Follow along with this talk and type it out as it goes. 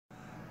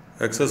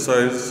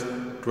Exercise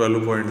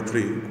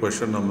 12.3,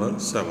 question number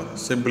 7.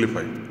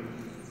 Simplify.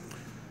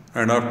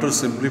 And after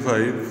simplify,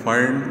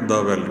 find the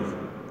value.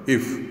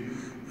 If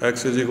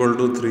x is equal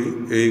to 3,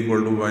 a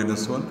equal to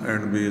 -1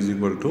 and b is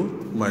equal to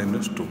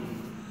 -2.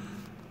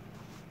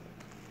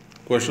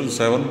 Question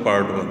 7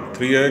 part 1.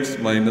 3x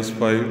minus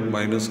 5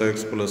 minus x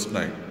plus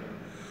 9.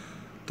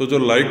 तो जो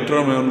like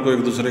term है उनको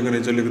एक दूसरे के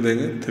नीचे लिख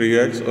देंगे.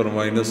 3x और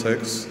माइनस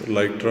एक्स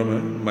लाइक टर्म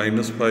है,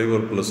 -5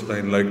 और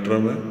 +9 लाइक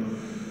टर्म है.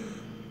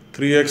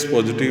 3x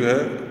पॉजिटिव है,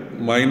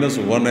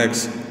 -1x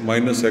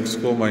माइनस एक्स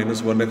को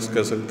 -1x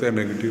कह सकते हैं,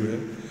 नेगेटिव है,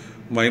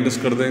 माइनस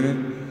कर देंगे.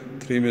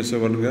 3 में से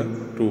 1 गया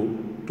 2,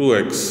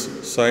 2x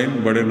साइन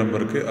बड़े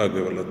नंबर के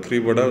आगे वाला, 3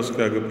 बड़ा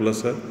उसके आगे प्लस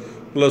है,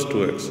 प्लस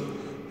 2x,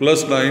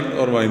 +9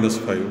 और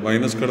 -5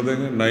 माइनस कर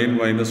देंगे. 9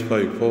 -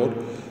 5 4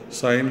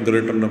 साइन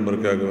ग्रेटर नंबर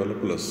के आगे वाला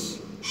प्लस.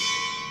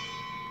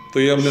 तो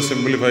ये हमने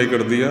सिंप्लीफाई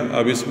कर दिया.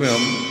 अब इसमें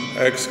हम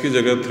x की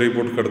जगह 3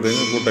 पुट कर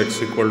देंगे. पुट x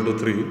इक्वल टू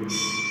 3,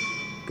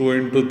 2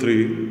 ×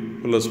 3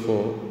 +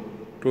 4,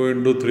 2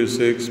 × 3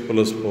 6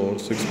 + 4,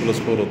 6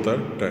 + 4 होता है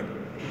 10.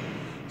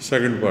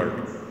 सेकंड पार्ट,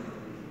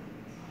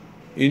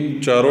 इन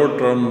चारों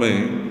टर्म में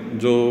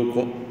जो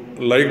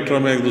लाइक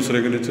टर्म है एक दूसरे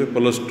के नीचे,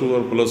 +2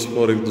 और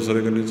 +4 एक दूसरे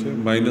के नीचे,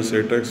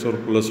 -8x और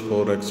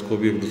 +4x को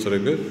भी एक दूसरे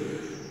के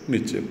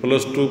नीचे,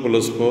 +2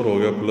 +4 हो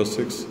गया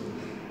 +6.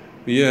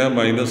 ये है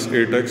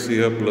 -8x, ये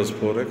है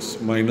 +4x,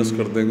 माइनस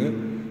कर देंगे.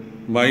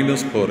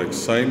 -4x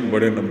साइन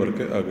बड़े नंबर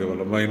के आगे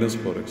वाला,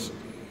 -4x.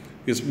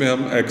 इसमें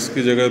हम x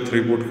की जगह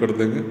 3 पुट कर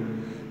देंगे.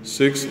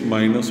 6 -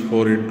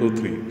 4 ×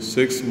 3,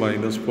 6 -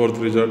 4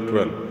 3 =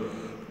 12.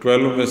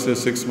 12 में से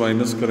 6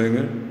 माइनस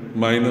करेंगे,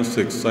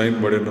 -6 साइन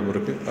बड़े नंबर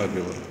के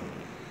आगे वाला.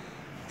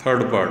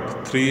 Third part,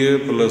 3a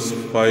 +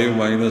 5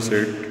 -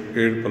 8,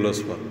 8 +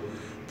 1.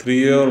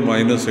 3a और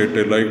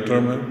 -8a लाइक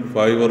टर्म है,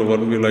 5 और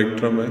 1 भी लाइक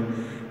टर्म है.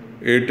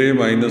 8a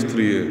 -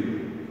 3a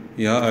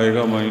यहाँ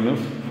आएगा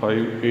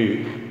 -5a,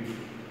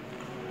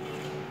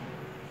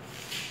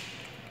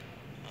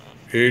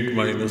 8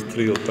 -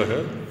 3 होता है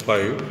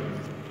 5,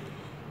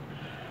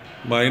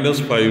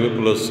 -5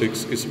 + 6.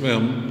 इसमें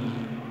हम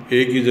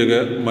a की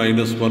जगह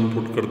 -1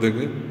 पुट कर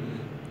देंगे.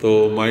 तो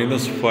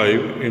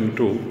 -5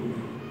 ×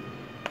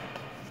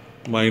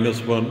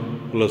 -1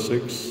 +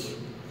 6,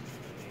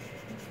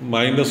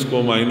 माइनस को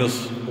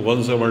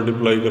 -1 से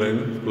मल्टीप्लाई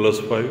करेंगे,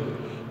 +5,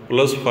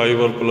 +5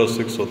 और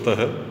 +6 होता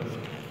है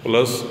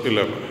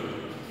 +11.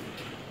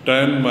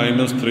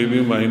 10 - 3b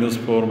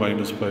 -4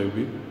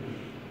 -5b,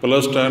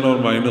 +10 और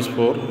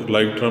 -4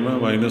 लाइक टर्म है,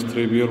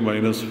 -3b और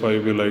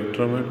 -5b लाइक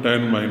टर्म है.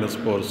 10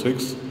 - 4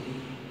 6,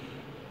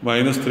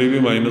 -3b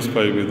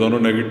 -5b दोनों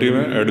नेगेटिव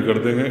हैं, ऐड कर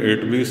देंगे.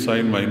 8b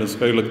साइन माइनस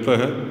का ही लगता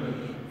है.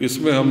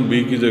 इसमें हम b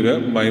की जगह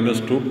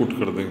 -2 पुट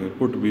कर देंगे.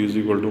 Put b is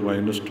equal to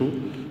 -2.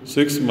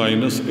 6 -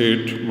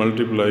 8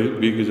 multiply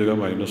b की जगह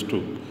 -2,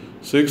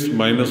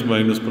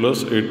 6 प्लस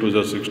 8 2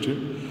 = 16,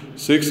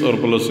 6 और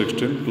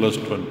 +16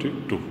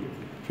 +22.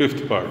 Fifth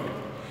part,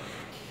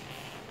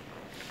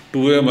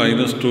 2a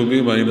 - 2b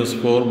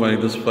 -4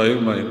 -5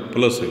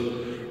 +a.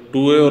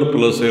 2a और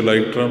 +a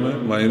लाइक टर्म है,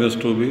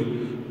 -2b,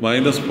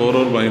 -4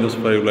 और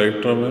 -5 लाइक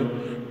टर्म है.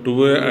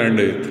 2a and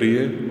a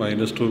 3a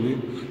 -2b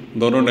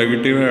दोनों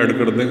नेगेटिव हैं, ऐड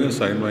कर देंगे,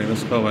 साइन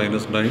माइनस का,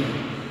 -9.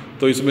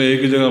 तो इसमें a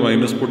की जगह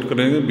माइनस पुट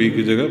करेंगे, b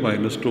की जगह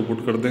 -2 पुट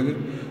कर देंगे.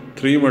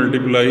 3 ×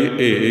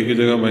 a की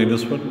जगह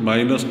 -1,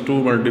 -2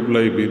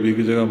 × b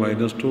की जगह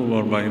 -2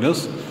 और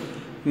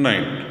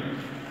 -9.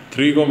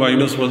 3 को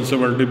 -1 से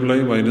मल्टीप्लाई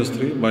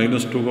 -3,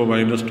 -2 को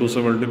 -2 से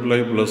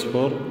मल्टीप्लाई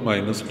 +4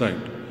 -9.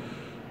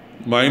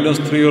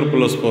 -3 और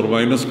 +4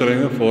 माइनस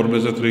करेंगे, 4 में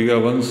से 3 गया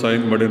 1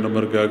 साइन बड़े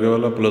नंबर के आगे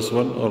वाला,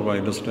 +1 और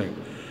 -9.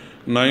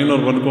 9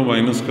 और 1 को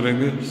माइनस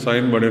करेंगे,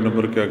 साइन बड़े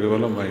नंबर के आगे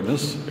वाला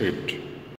 -8.